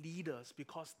need leaders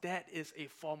because that is a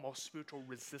form of spiritual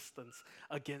resistance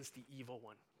against the evil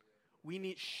one. We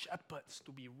need shepherds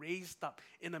to be raised up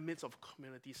in the midst of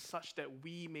communities such that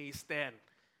we may stand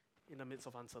in the midst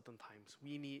of uncertain times.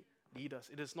 We need leaders.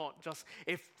 It is not just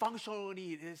a functional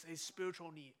need, it is a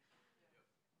spiritual need.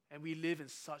 And we live in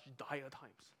such dire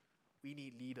times. We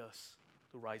need leaders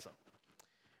to rise up.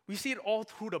 We see it all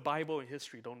through the Bible and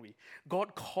history, don't we?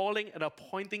 God calling and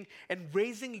appointing and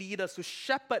raising leaders to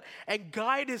shepherd and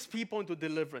guide his people into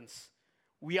deliverance.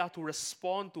 We are to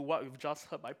respond to what we've just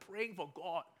heard by praying for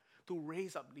God to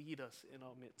raise up leaders in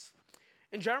our midst.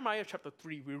 In Jeremiah chapter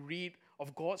 3, we read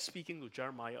of God speaking to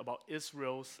Jeremiah about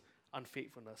Israel's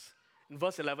unfaithfulness. In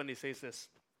verse 11, it says this,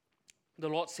 "The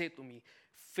Lord said to me,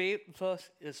 faithless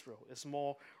Israel is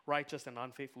more righteous than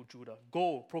unfaithful Judah.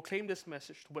 Go, proclaim this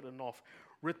message toward the north.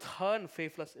 Return,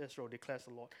 faithless Israel, declares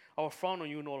the Lord. I will frown on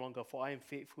you no longer, for I am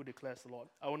faithful, declares the Lord.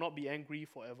 I will not be angry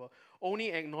forever. Only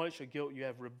acknowledge your guilt. You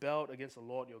have rebelled against the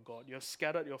Lord your God. You have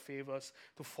scattered your favors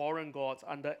to foreign gods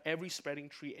under every spreading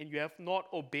tree, and you have not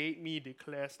obeyed me,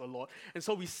 declares the Lord." And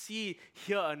so we see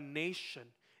here a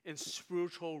nation in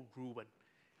spiritual ruin,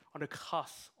 on the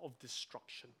cusp of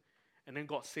destruction. And then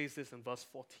God says this in verse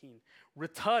 14,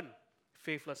 "Return,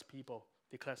 faithless people,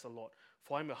 declares the Lord.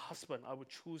 For I am your husband. I will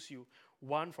choose you,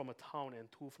 one from a town and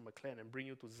two from a clan, and bring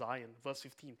you to Zion." Verse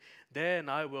 15, "Then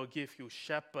I will give you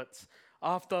shepherds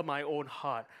after my own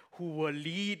heart, who will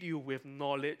lead you with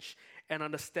knowledge and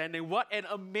understanding." What an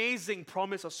amazing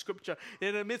promise of Scripture.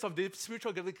 In the midst of the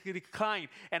spiritual decline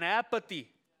and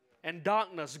apathy and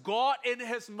darkness, God in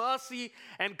his mercy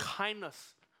and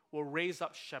kindness will raise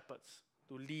up shepherds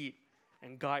to lead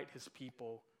and guide his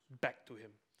people back to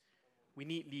him. We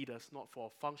need leaders not for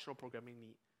functional programming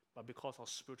need, but because our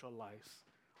spiritual lives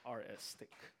are at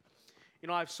stake.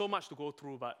 I have so much to go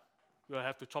through, but we'll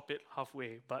have to chop it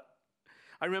halfway. But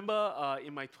I remember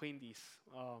in my 20s,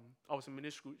 I was in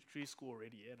ministry school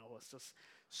already, and I was just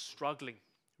struggling,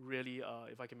 really,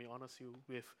 if I can be honest with you,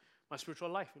 with my spiritual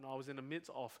life. I was in the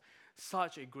midst of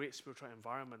such a great spiritual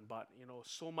environment, but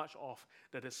so much of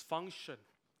the dysfunction,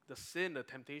 the sin, the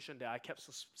temptation that I kept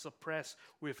suppressed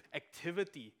with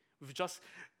activity, with just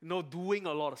doing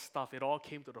a lot of stuff. It all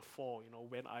came to the fore,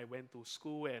 when I went to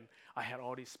school and I had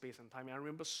all this space and time. And I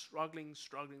remember struggling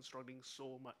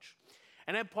so much.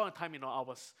 And at that point in time, I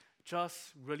was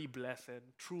just really blessed,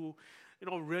 and through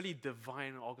really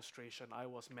divine orchestration, I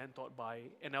was mentored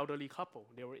by an elderly couple.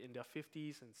 They were in their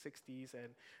 50s and 60s,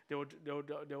 and they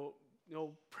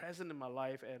were present in my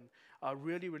life and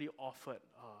really offered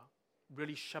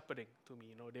really shepherding to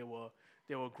me.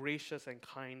 They were gracious and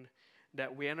kind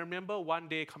that way. And I remember one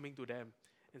day coming to them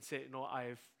and said,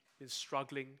 "I've been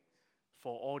struggling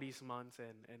for all these months,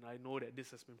 and I know that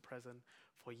this has been present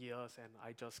for years, and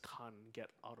I just can't get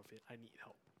out of it. I need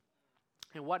help."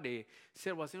 And what they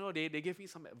said was, they gave me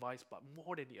some advice, but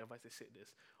more than the advice, they said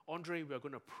this: "Andre, we are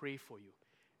going to pray for you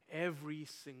every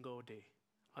single day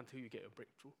until you get a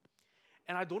breakthrough."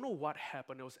 And I don't know what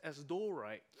happened. It was as though,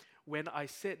 right, when I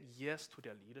said yes to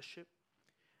their leadership,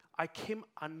 I came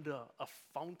under a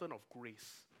fountain of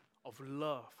grace, of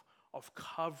love, of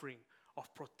covering,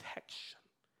 of protection.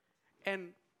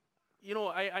 And,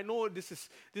 I know this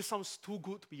sounds too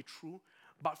good to be true,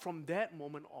 but from that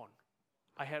moment on,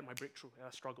 I had my breakthrough and I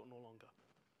struggled no longer.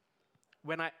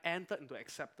 When I entered into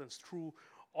acceptance through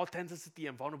authenticity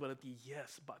and vulnerability,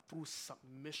 yes, but through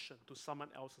submission to someone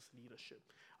else's leadership,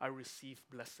 I received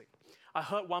blessing. I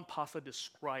heard one pastor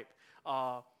describe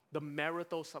the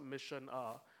marital submission,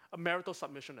 a marital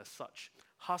submission as such.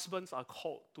 Husbands are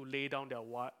called to lay down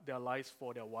their lives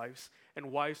for their wives,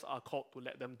 and wives are called to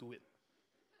let them do it.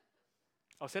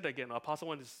 I'll say that again. Our pastor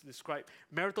wants to describe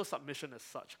marital submission as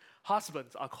such.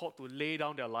 Husbands are called to lay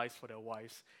down their lives for their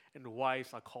wives, and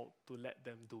wives are called to let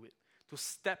them do it. To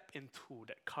step into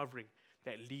that covering,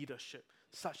 that leadership,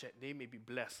 such that they may be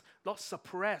blessed. Not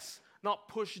suppressed, not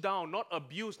pushed down, not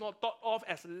abused, not thought of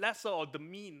as lesser or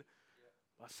demeaned,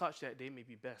 but such that they may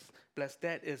be blessed.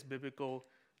 That is biblical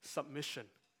submission.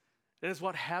 That is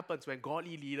what happens when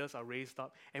godly leaders are raised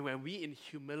up, and when we in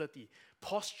humility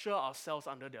posture ourselves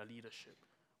under their leadership,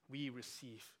 we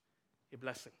receive a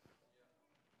blessing.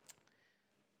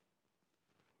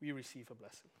 We receive a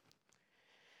blessing.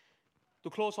 To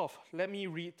close off, let me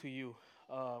read to you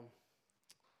a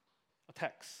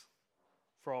text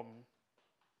from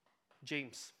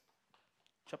James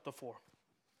chapter 4.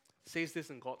 It says this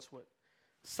in God's word: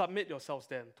 "Submit yourselves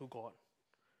then to God.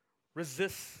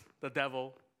 Resist the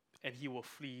devil, and he will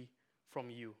flee from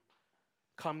you.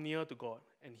 Come near to God,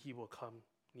 and he will come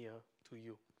near to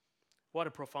you." What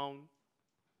a profound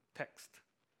text.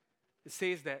 It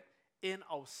says that in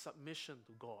our submission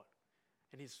to God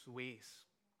and His ways,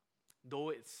 though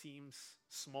it seems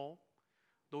small,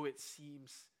 though it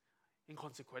seems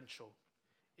inconsequential,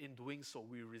 in doing so,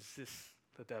 we resist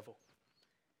the devil.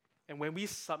 And when we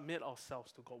submit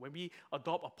ourselves to God, when we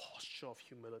adopt a posture of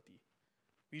humility,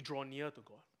 we draw near to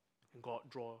God, and God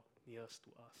draws near to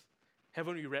us.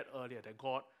 Haven't we read earlier that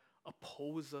God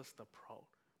opposes the proud,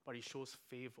 but He shows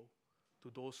favor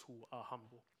to those who are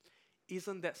humble?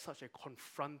 Isn't that such a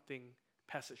confronting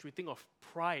passage? We think of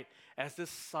pride as this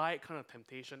side kind of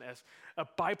temptation, as a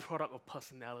byproduct of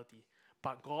personality.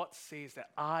 But God says that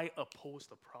I oppose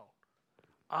the proud.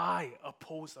 I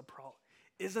oppose the proud.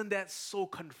 Isn't that so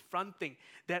confronting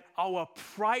that our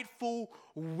prideful,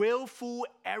 willful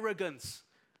arrogance,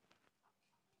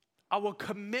 our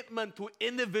commitment to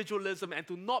individualism and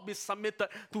to not be submitted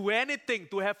to anything,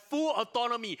 to have full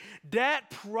autonomy,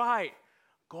 that pride,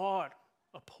 God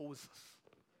opposes.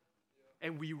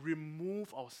 And we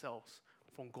remove ourselves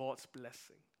from God's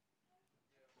blessing.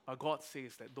 But God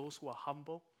says that those who are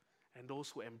humble and those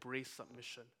who embrace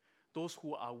submission, those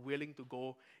who are willing to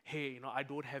go, hey, I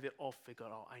don't have it all figured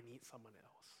out. I need someone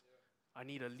else. I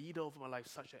need a leader over my life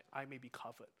such that I may be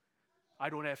covered. I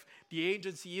don't have the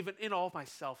agency even in all of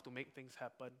myself to make things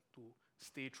happen, to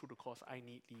stay true to the cause. I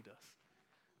need leaders.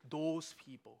 Those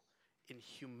people in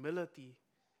humility,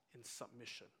 in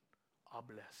submission, are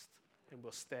blessed and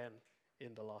will stand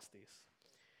in the last days.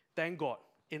 Thank God,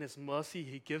 in His mercy,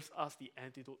 He gives us the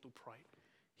antidote to pride.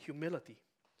 Humility.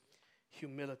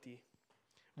 Humility.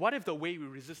 What if the way we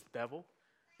resist the devil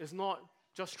is not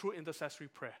just through intercessory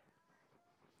prayer?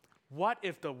 What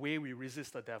if the way we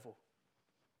resist the devil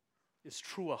is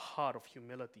through a heart of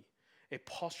humility, a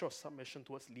posture of submission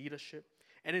towards leadership,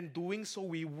 and in doing so,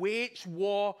 we wage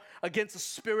war against the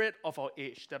spirit of our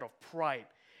age, that of pride,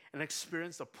 and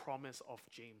experience the promise of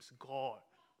James, God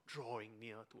drawing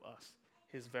near to us,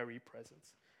 His very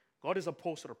presence. God is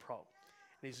opposed to the proud,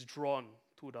 and He's drawn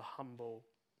to the humble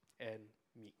and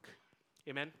meek.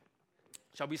 Amen?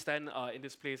 Shall we stand in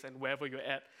this place, and wherever you're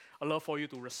at, I'd love for you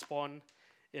to respond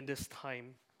in this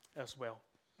time as well.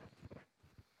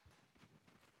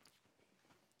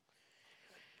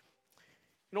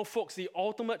 Folks, the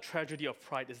ultimate tragedy of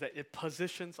pride is that it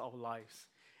positions our lives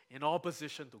in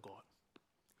opposition to God.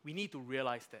 We need to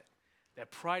realize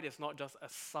that pride is not just a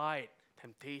side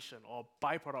temptation or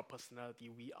byproduct personality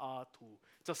we are to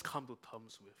just come to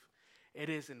terms with. It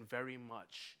is in very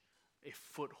much a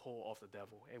foothold of the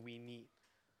devil, and we need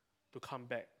to come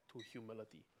back to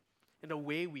humility. And the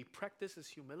way we practice this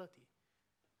humility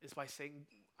is by saying,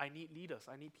 I need leaders,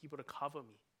 I need people to cover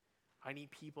me. I need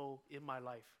people in my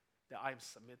life that I'm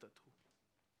submitted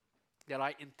to, that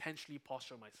I intentionally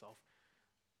posture myself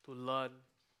to learn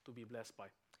to be blessed by.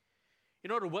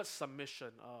 The word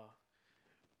submission,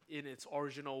 in its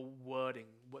original wording,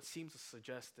 what seems to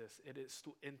suggest this, it is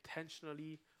to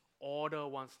intentionally order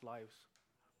one's lives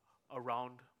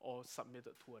around or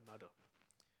submitted to another.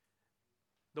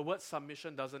 The word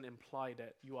submission doesn't imply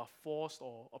that you are forced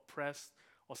or oppressed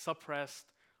or suppressed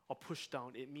or pushed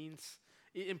down.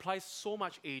 It implies so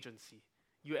much agency.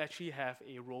 You actually have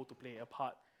a role to play, a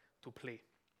part to play.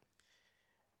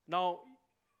 Now,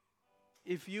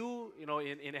 if you,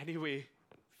 in any way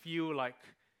feel like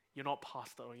you're not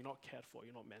pastored or you're not cared for,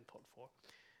 you're not mentored for,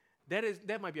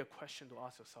 that might be a question to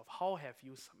ask yourself. How have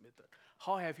you submitted?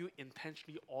 How have you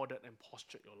intentionally ordered and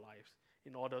postured your lives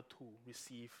in order to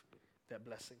receive that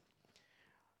blessing?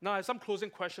 Now, I have some closing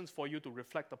questions for you to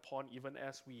reflect upon even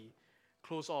as we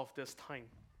close off this time.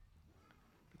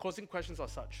 The closing questions are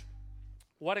such.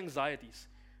 What anxieties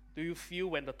do you feel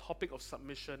when the topic of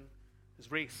submission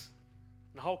is raised?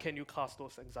 And how can you cast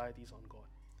those anxieties on God?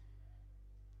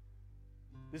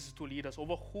 This is to leaders.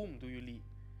 Over whom do you lead?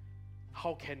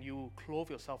 How can you clothe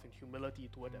yourself in humility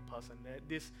toward that person?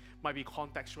 This might be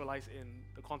contextualized in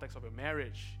the context of your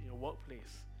marriage, in your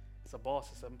workplace, as a boss,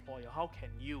 as an employer. How can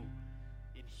you,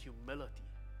 in humility,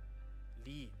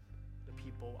 lead the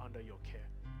people under your care?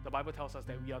 The Bible tells us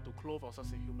that we are to clothe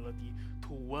ourselves in humility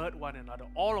toward one another.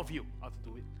 All of you are to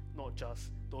do it, not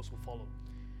just those who follow.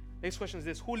 Next question is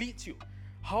this: who leads you?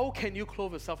 How can you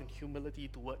clothe yourself in humility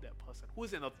toward that person? Who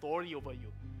is in authority over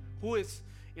you? Who is,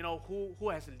 who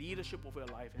has leadership over your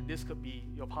life? And this could be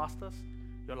your pastors,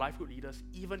 your life group leaders,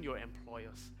 even your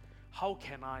employers. How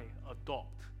can I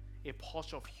adopt a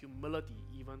posture of humility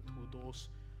even to those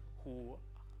who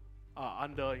are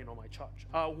under, my charge,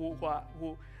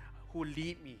 who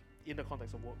lead me in the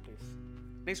context of workplace?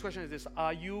 Next question is this: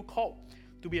 are you called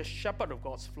to be a shepherd of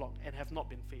God's flock and have not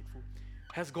been faithful?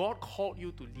 Has God called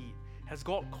you to lead? Has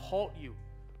God called you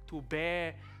to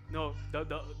bear No,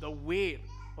 the weight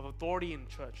of authority in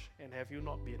church, and have you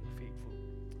not been faithful?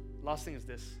 Last thing is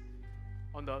this,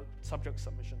 on the subject of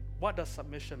submission. What does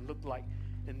submission look like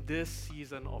in this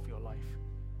season of your life?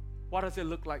 What does it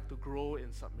look like to grow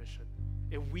in submission?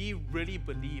 If we really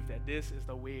believe that this is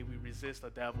the way we resist the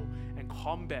devil and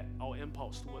combat our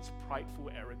impulse towards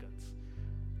prideful arrogance,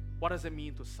 what does it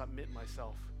mean to submit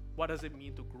myself? What does it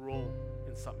mean to grow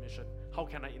in submission? How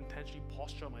can I intentionally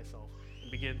posture myself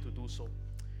and begin to do so?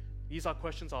 These are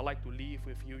questions I'd like to leave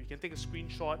with you. You can take a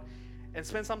screenshot and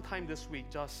spend some time this week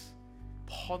just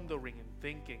pondering and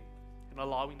thinking and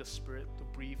allowing the Spirit to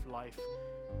breathe life,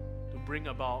 to bring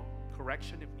about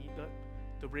correction if needed,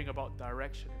 to bring about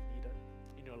direction if needed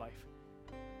in your life.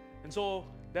 And so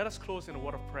let us close in a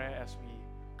word of prayer as we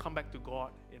come back to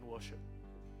God in worship.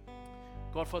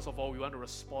 God, first of all, we want to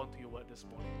respond to your word this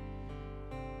morning.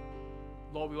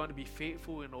 Lord, we want to be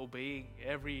faithful in obeying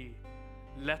every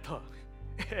letter,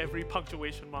 every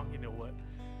punctuation mark in your word.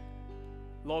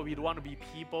 Lord, we don't want to be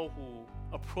people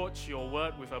who approach your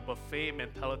word with a buffet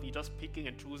mentality, just picking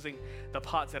and choosing the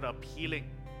parts that are appealing,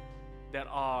 that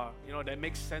are, that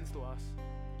make sense to us.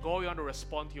 God, we want to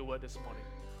respond to your word this morning.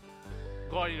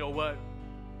 God, in your word,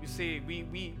 you say we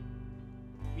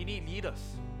need leaders.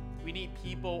 We need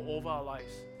people over our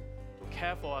lives to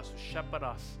care for us, to shepherd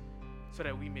us, so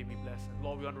that we may be blessed. And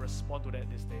Lord, we want to respond to that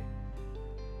this day.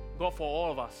 God, for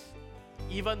all of us,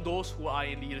 even those who are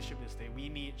in leadership this day, we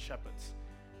need shepherds.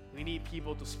 We need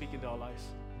people to speak into our lives.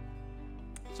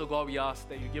 So God, we ask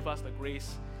that you give us the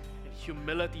grace and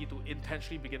humility to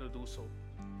intentionally begin to do so.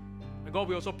 And God,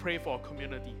 we also pray for our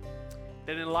community,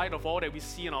 that in light of all that we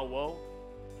see in our world,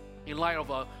 in light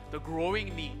of the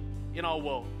growing need in our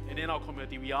world and in our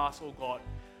community, we ask, oh God,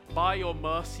 by your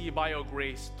mercy, by your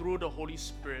grace, through the Holy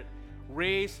Spirit,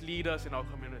 raise leaders in our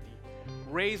community.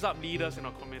 Raise up leaders in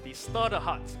our community. Stir the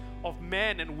hearts of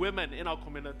men and women in our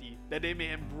community, that they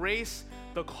may embrace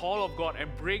the call of God and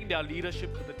bring their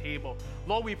leadership to the table.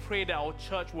 Lord, we pray that our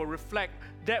church will reflect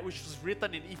that which was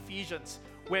written in Ephesians,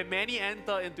 where many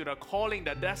enter into their calling,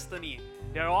 their destiny,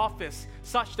 their office,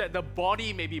 such that the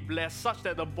body may be blessed, such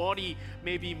that the body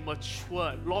may be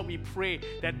matured. Lord, we pray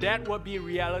that that will be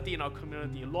reality in our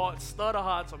community. Lord, stir the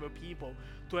hearts of your people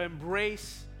to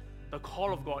embrace the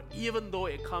call of God, even though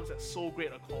it comes at so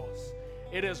great a cost.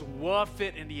 It is worth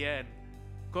it in the end.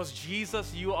 Because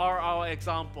Jesus, you are our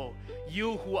example.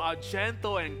 You who are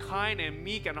gentle and kind and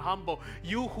meek and humble.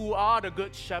 You who are the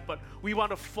good shepherd. We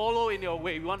want to follow in your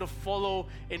way. We want to follow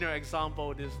in your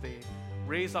example this day.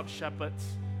 Raise up shepherds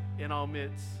in our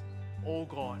midst. Oh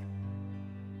God,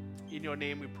 in your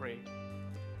name we pray.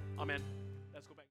 Amen.